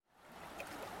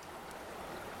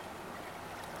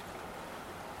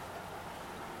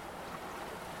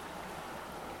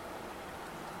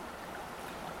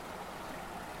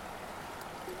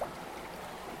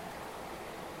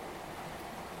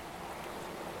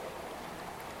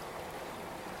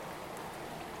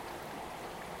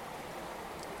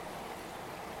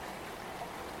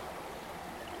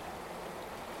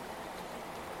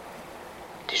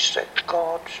said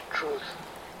God's truth.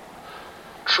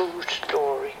 True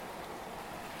story.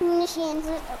 I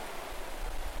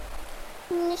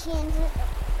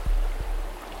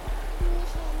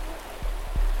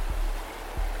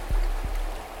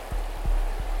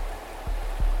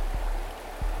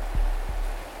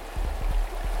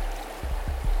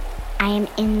am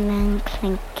inland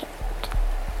Clinket.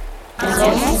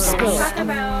 Let's talk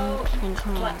about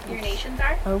what your nations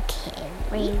are. Okay,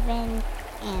 Raven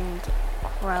and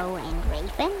Crow and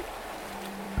Raven.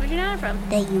 Where's your nana from?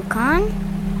 The Yukon,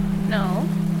 No.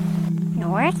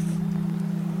 North.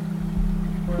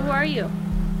 Who are you?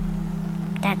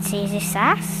 That's Easy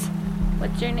Sauce.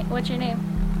 What's your name?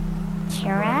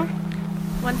 Kira.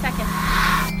 1 second.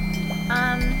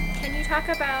 Can you talk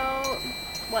about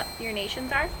what your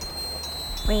nations are?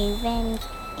 Raven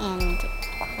and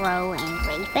Crow and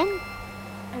Raven.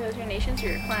 Are those your nations or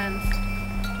your clans?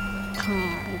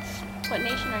 Clans. What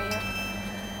nation are you?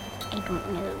 I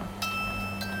don't know.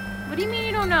 What do you mean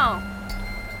you don't know?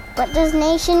 What does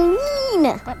nation mean?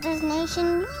 What does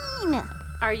nation mean?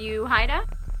 Are you Haida?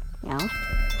 No.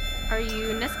 Are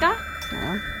you Niska?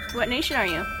 No. What nation are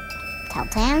you?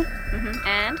 Teltan.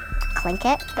 And?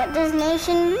 Clinket. What does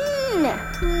nation mean?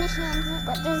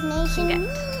 What does nation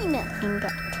mean?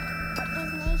 Clinket. What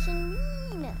does nation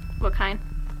mean? What kind?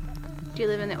 Do you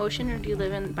live in the ocean or do you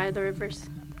live by the rivers?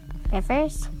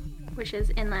 Rivers. Which is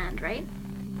inland, right?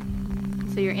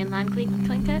 So you're inland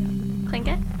Clinket?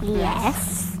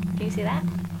 Yes. Can you see that?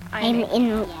 I'm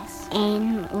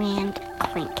inland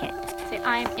Clinket. Say,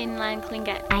 I'm inland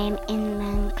Clinket. I am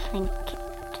inland Clinket.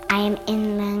 I am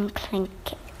inland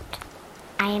Clinket.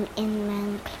 I am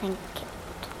inland Clinket.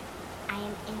 I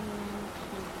am inland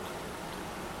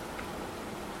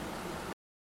Clinket.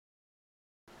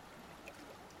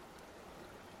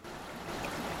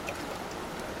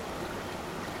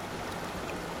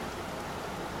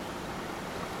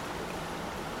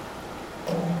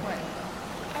 What?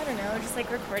 I don't know, just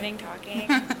like recording, talking.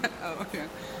 Oh, okay.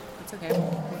 That's okay.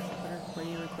 What are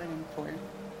you recording for?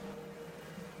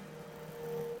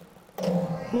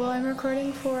 Well, I'm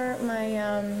recording for my,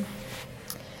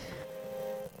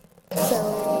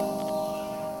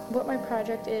 so what my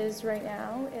project is right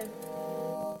now is,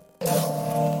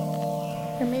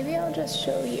 or maybe I'll just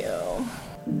show you.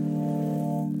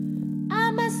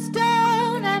 I'm a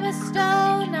stone,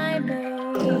 I move.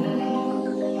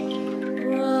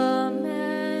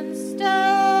 Woman stone.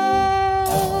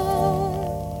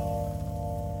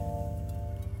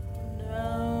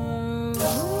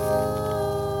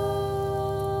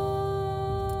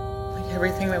 Like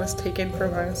everything that was taken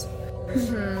from us.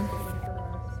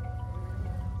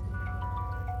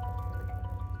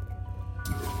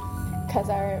 Because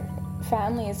our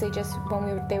families, they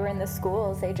were in the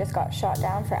schools, they just got shot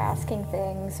down for asking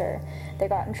things, or they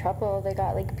got in trouble, they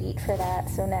got like beat for that.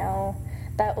 So now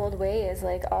that old way is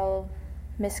like all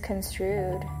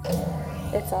misconstrued.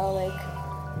 It's all like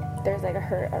there's like a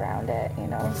hurt around it, you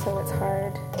know, so it's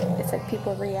hard. It's like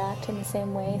people react in the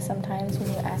same way sometimes when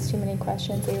you ask too many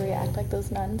questions. They react like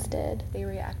those nuns did. They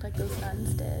react like those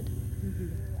nuns did.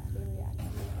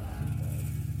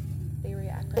 They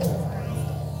react like those nuns did.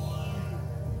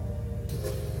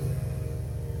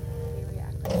 They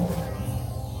react like those nuns did.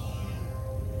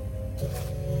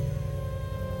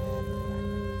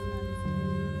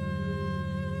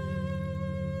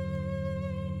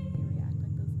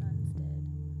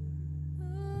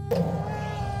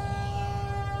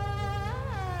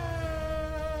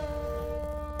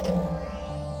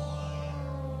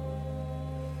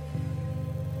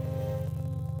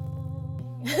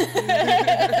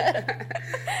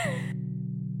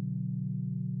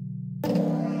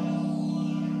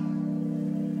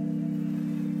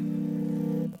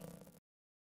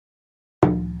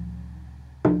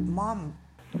 Mom.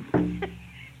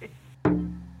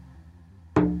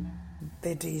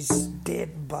 Betty's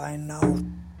dead by now.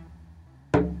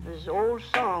 This old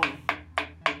song.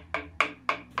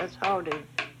 That's how they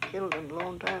killed him a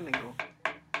long time ago.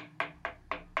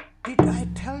 Did I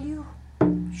tell you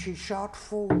she shot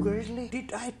 4 grizzly?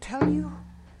 Did I tell you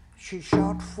she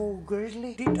shot 4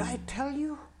 grizzly? Did I tell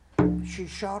you she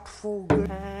shot 4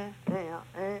 grizzly?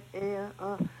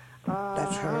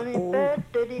 That's her old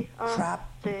trap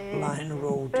line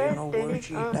road, you know, where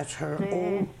she, that's her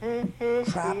old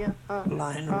trap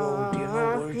line road, you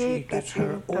know, where she, that's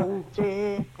her old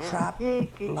trap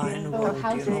line road, you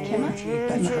know, where she,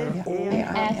 that's her old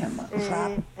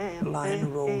trap line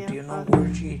road, you know,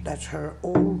 where she, that's her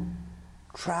old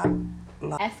trap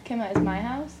line. Kime is my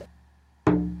house.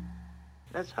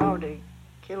 That's how they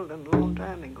killed him a long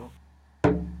time ago.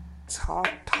 It's how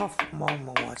tough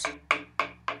Mama was.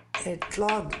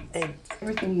 glad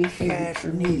Everything you say is for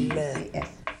me, you say S.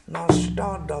 ná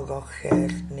stádag a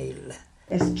chéir níle.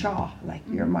 It's Cha, like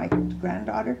you're my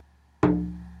granddaughter.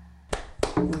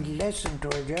 We listened to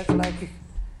her just like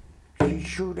she's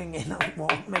shooting in a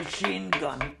machine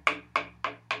gun.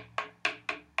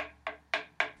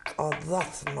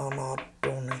 That's not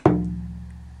Donny.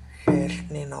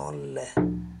 Chéir alle.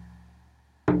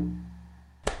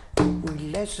 We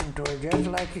listened to her just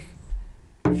like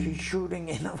she's shooting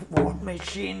in a war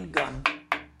machine gun.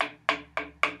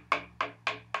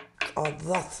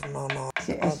 That's not.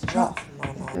 It's Cha.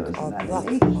 There was another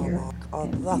lady here,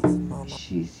 and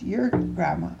she's your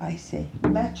grandma. I say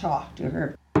Mecha to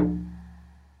her.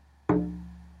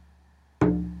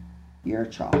 Your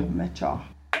Cha, Mecha.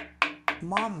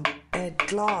 Mom,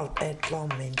 Edla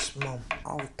means mom.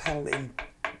 I'll tell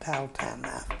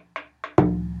Tana.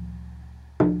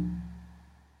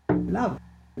 Love,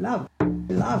 love,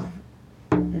 love.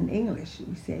 In English,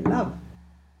 we say love.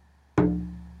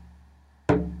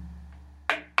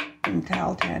 In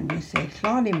Taltan, you say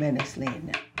Chlani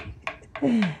Meneslin.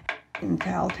 In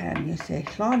Taltan, you say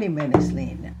Chlani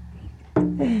Meneslin.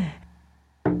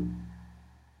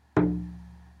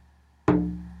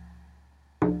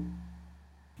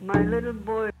 My little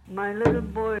boy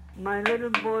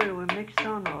will make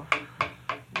son of.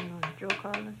 You know, Joe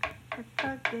Carlin.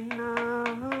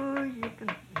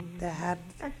 They had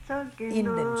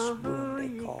Indian spoon, they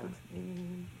called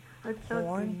it.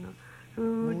 Horn,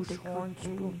 moose horn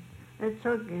spoon.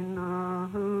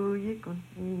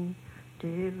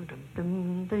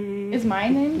 Is my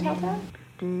name Tata?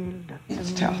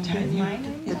 It's Taltania.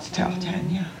 It's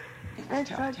Taltania.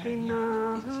 It's Taltania.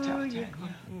 It's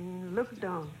Taltania. Look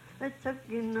down. It's a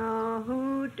gina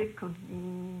who dicon.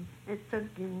 It's a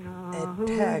gina who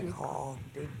dicon.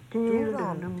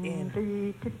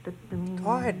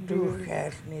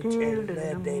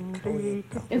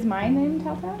 Is my name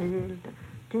Tata?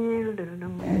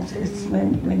 It's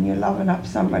when you're loving up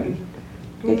somebody.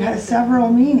 It has several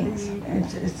meanings.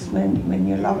 It's when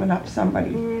you're loving up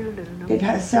somebody. It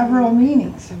has several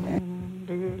meanings.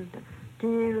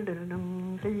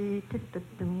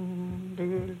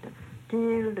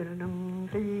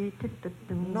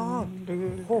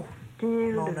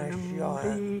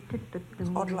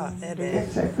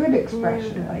 It's a good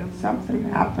expression, like something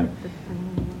happened.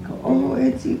 Go, oh,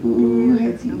 Edzi'u,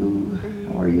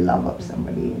 Edzi'u. Or you love up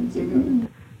somebody, Edzi'u.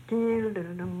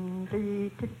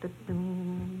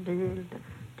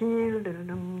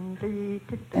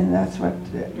 And that's what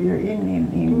your Indian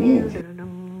name means.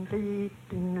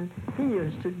 He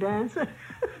used to dance.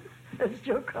 That's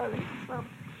Joe Collins' son.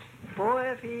 Boy,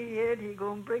 if he hit, he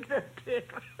gonna break that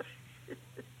tape.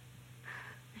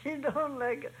 He don't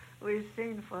like it. We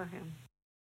sing for him.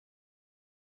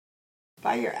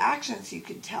 By your actions, you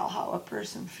can tell how a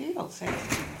person feels. Eh?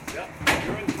 Yeah,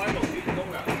 you're entitled. You can go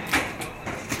now.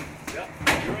 Yeah,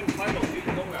 you're entitled. You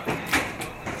can go now.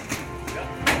 Yeah,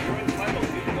 you're entitled.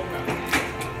 You can go now.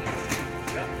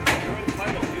 Yeah, you're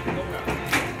entitled. You can go now.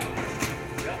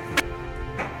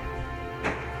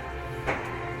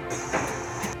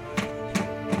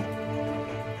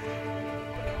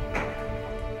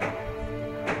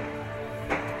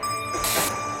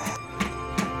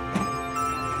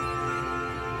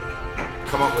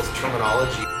 Come up with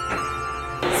terminology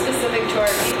specific to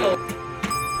our people.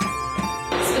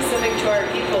 Specific to our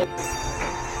people.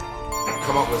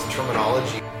 Come up with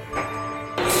terminology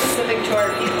specific to our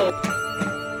people.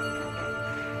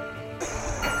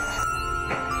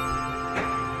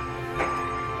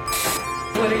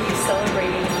 What are you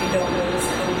celebrating if you don't know this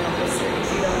colonial history? If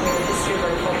you don't know the history of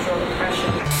our cultural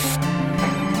oppression?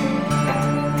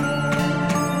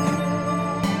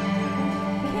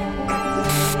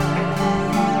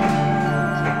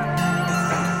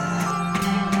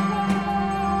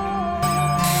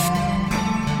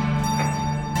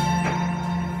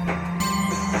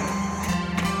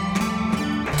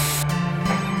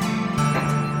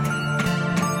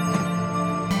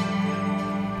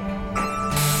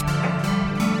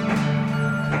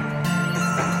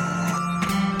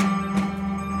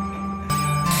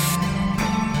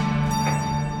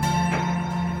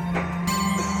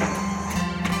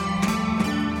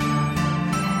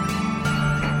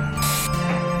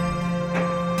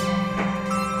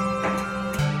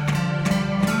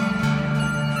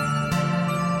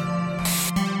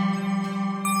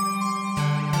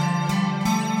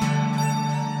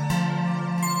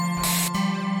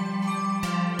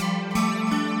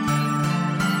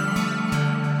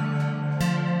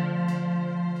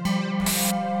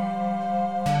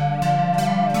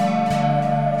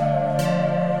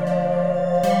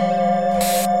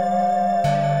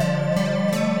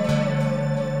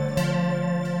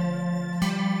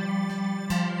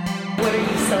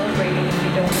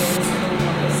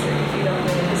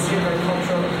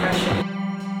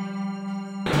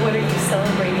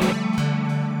 celebrating?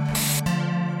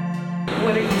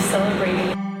 What are you celebrating?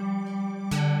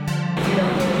 If you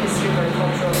don't know the history of our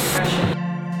cultural oppression.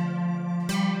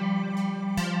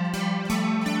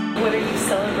 What are you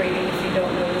celebrating if you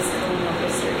don't know this colonial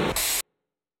history?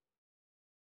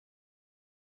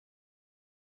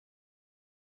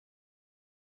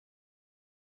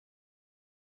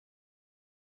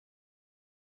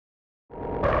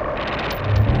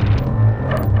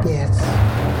 Yes.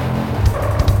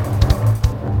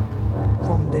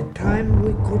 From the time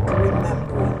we could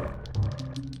remember.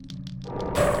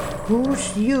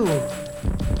 Who's you?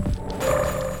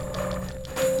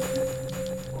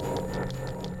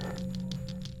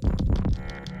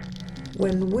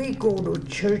 When we go to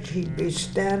church, he'd be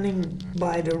standing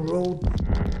by the road.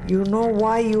 You know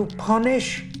why you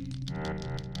punish?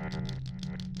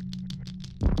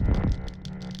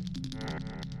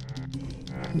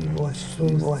 He was so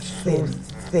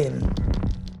thin.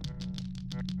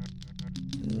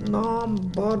 No,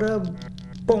 but a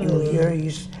boom. You hear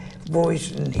his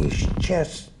voice in his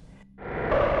chest.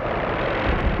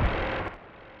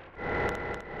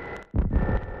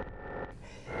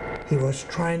 He was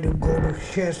trying to go to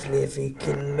Chesley if he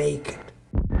can make it.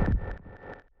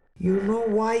 You know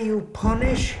why you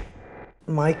punish?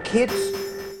 My kids?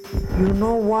 You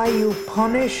know why you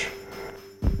punish?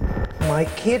 My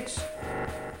kids?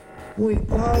 We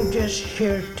all just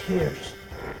share tears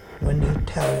when he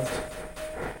tells.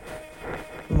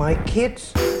 My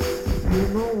kids? You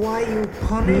know why you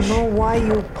punish? You know why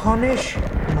you punish?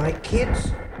 My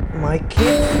kids? My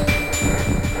kids?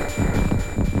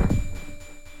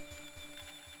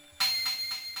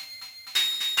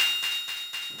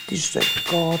 This is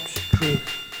God's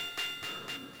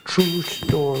true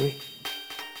story.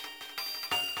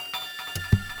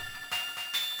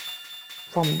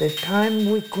 From the time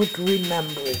we could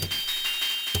remember it.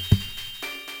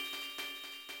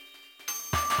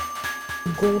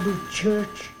 Go to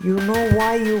church. You know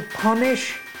why you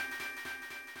punish?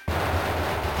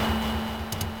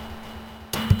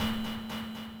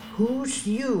 Who's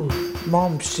you?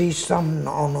 Mom sees something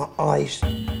on her eyes.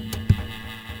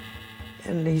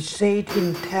 And he said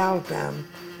and tell them,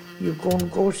 you gonna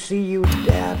go see your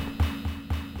dad.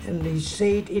 And he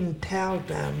said and tell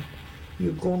them,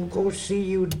 you gonna go see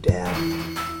your dad.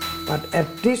 But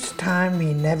at this time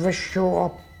he never show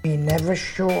up. He never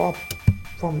show up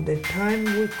from the time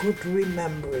we could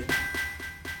remember it.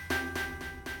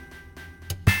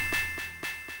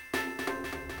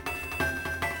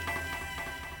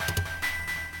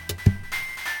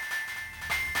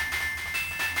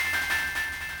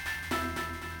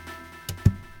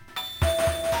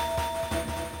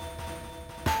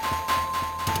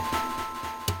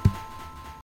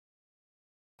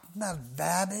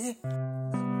 Daddy.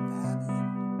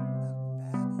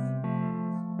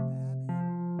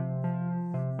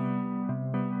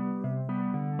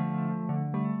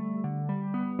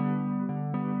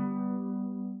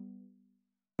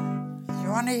 You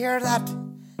want to hear that?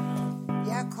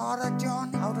 Yeah, Carter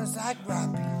John, how does that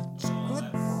grab? It's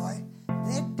good, boy.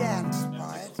 They dance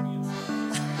by it.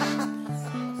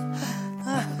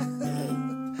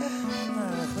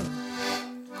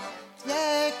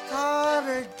 Yeah,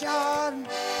 Carter John,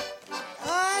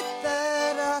 I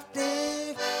bet I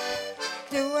did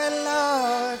do a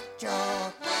lot of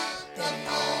job.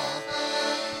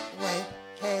 Wait,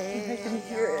 hey, I can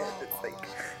hear it. It's like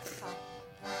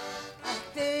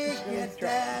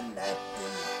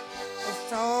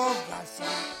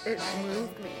it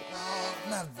moved me.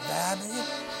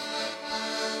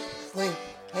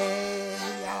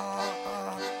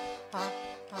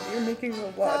 You're making a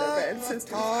lot of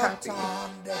ancestors happy.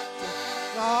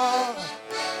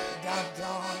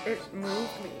 It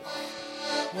moved me.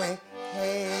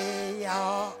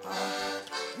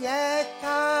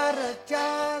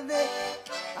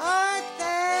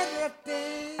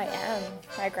 I am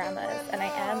my grandma's and I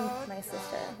am my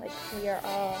sister. Like, we are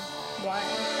all one. I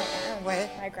am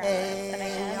my grandma's and I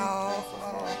am my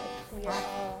sister. Like, we are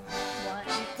all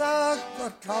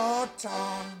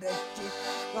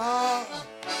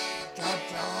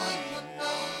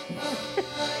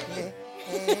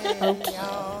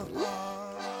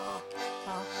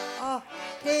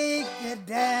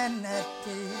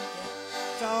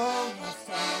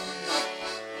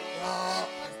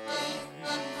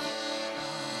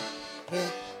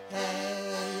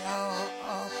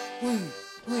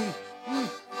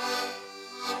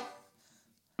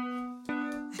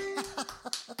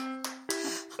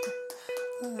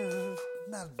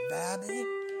Not Daddy.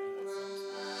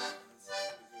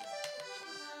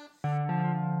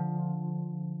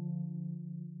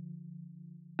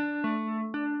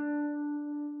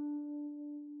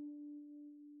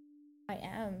 I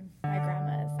am my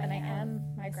grandma's, and I am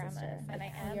my grandma's, and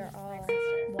I am. We are all one.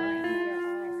 We are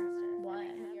all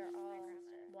one. We are all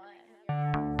one.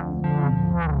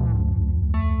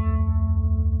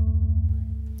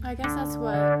 I guess that's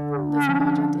what this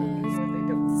project is. What they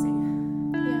don't see.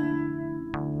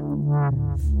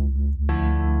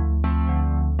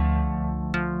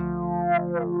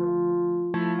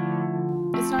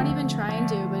 It's not even trying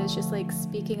to, but it's just like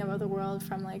speaking about the world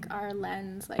from like our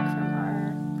lens, like from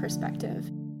our perspective.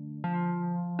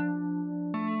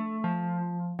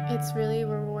 It's really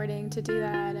rewarding to do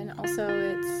that, and also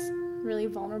it's really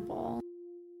vulnerable.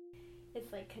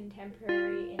 It's like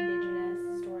contemporary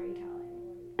indigenous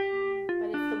storytelling, but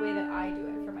it's the way that I do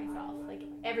it for myself. Like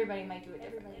everybody might do it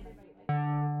differently.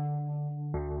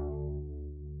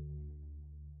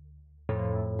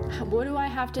 What do I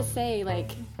have to say,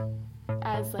 like,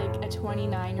 as like a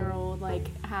 29-year-old like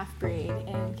half-breed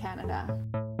in Canada?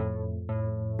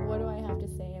 What do I have to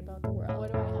say about the world?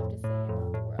 What do I have to say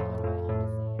about the world? What do I have to say about the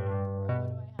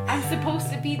world? I'm supposed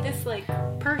to be this like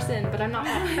person, but I'm not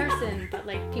that person. But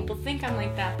like people think I'm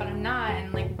like that, but I'm not.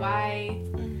 And like why?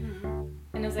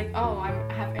 And it was like, oh, I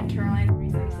have internalized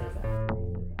racism.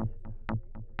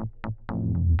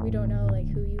 We don't know like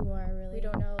who you are really. We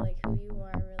don't know like who you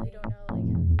are really. We don't know like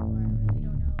who you are really. We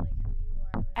don't know like who you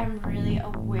are really. I'm really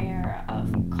aware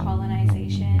of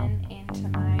colonization into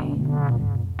my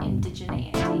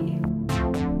indigeneity.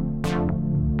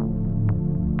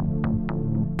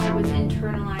 I was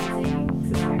internalizing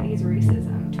society's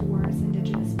racism towards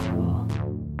Indigenous people.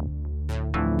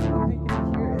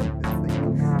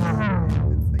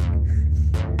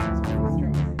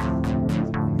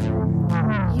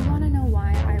 You want to know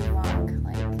why I walk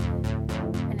like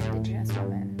an Indigenous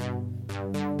woman?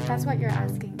 That's what you're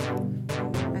asking me.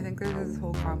 I think there's this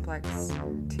whole complex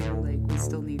to like we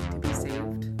still need to be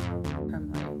saved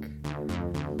from like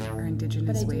our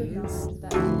Indigenous ways.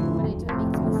 But I do make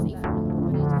me safer.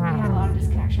 We had a lot of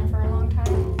disconnection for a long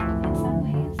time in some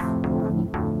ways,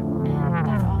 and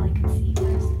that's all I could see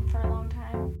for a long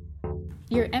time.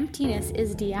 Your emptiness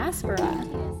is diaspora.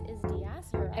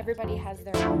 Everybody has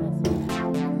their own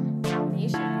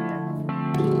nation, their own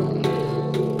people.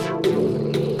 You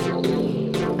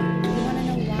want to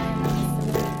know why I'm not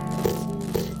assimilating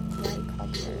into white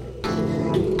culture?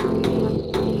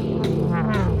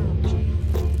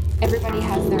 Everybody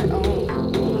has their own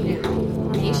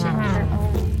nation, their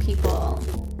own people.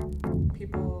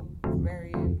 People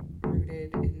very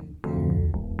rooted in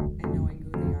knowing who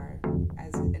they are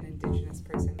as an Indigenous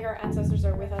person. Our ancestors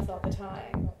are with us all the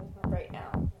time, right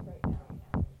now.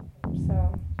 So,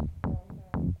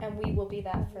 and we will be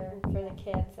that for the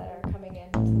kids that are coming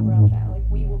into the world now. Like,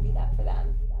 we will be that for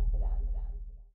them.